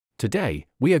Today,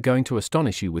 we are going to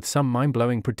astonish you with some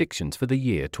mind-blowing predictions for the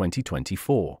year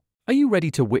 2024. Are you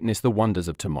ready to witness the wonders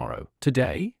of tomorrow,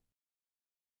 today?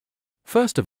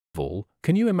 First of all,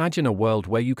 can you imagine a world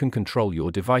where you can control your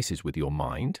devices with your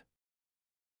mind?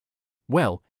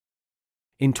 Well,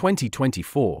 in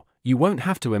 2024, you won't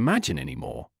have to imagine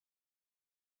anymore.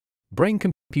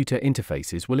 Brain-computer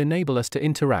interfaces will enable us to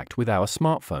interact with our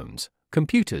smartphones,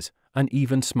 computers, and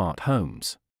even smart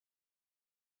homes.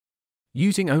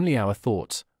 Using only our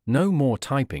thoughts, no more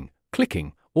typing,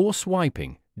 clicking, or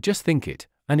swiping, just think it,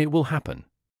 and it will happen.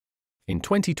 In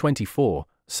 2024,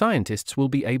 scientists will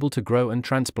be able to grow and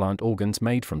transplant organs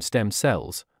made from stem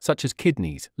cells, such as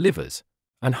kidneys, livers,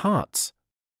 and hearts.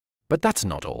 But that's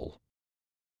not all.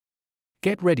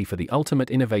 Get ready for the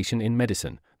ultimate innovation in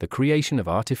medicine, the creation of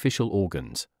artificial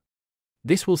organs.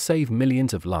 This will save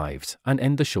millions of lives and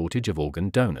end the shortage of organ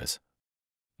donors.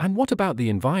 And what about the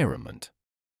environment?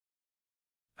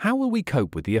 How will we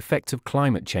cope with the effects of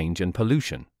climate change and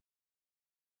pollution?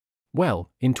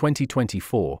 Well, in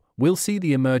 2024, we'll see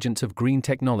the emergence of green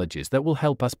technologies that will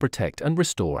help us protect and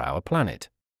restore our planet.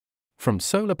 From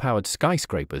solar-powered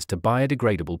skyscrapers to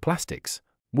biodegradable plastics,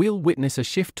 we'll witness a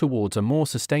shift towards a more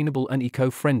sustainable and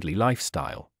eco-friendly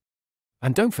lifestyle.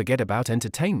 And don't forget about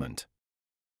entertainment.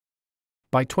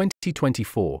 By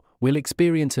 2024, we'll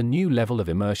experience a new level of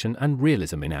immersion and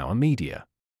realism in our media.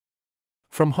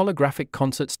 From holographic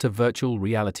concerts to virtual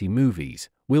reality movies,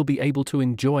 we'll be able to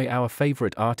enjoy our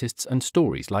favorite artists and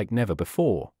stories like never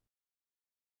before.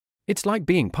 It's like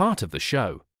being part of the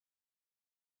show.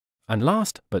 And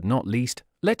last but not least,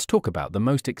 let's talk about the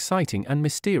most exciting and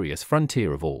mysterious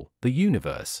frontier of all, the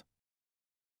universe.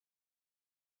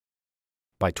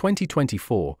 By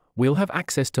 2024, we'll have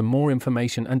access to more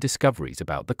information and discoveries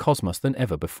about the cosmos than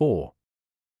ever before.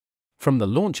 From the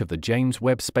launch of the James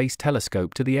Webb Space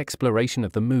Telescope to the exploration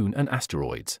of the Moon and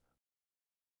asteroids,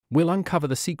 we'll uncover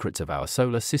the secrets of our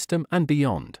solar system and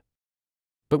beyond.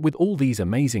 But with all these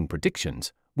amazing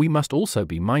predictions, we must also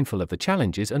be mindful of the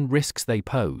challenges and risks they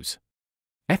pose.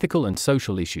 Ethical and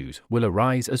social issues will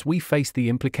arise as we face the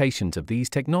implications of these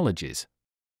technologies.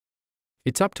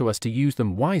 It's up to us to use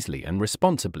them wisely and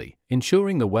responsibly,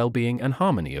 ensuring the well-being and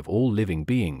harmony of all living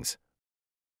beings.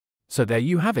 So there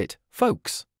you have it,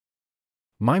 folks.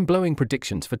 Mind-blowing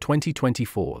predictions for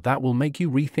 2024 that will make you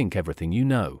rethink everything you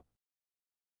know.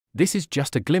 This is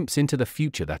just a glimpse into the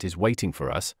future that is waiting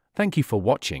for us. Thank you for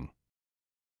watching.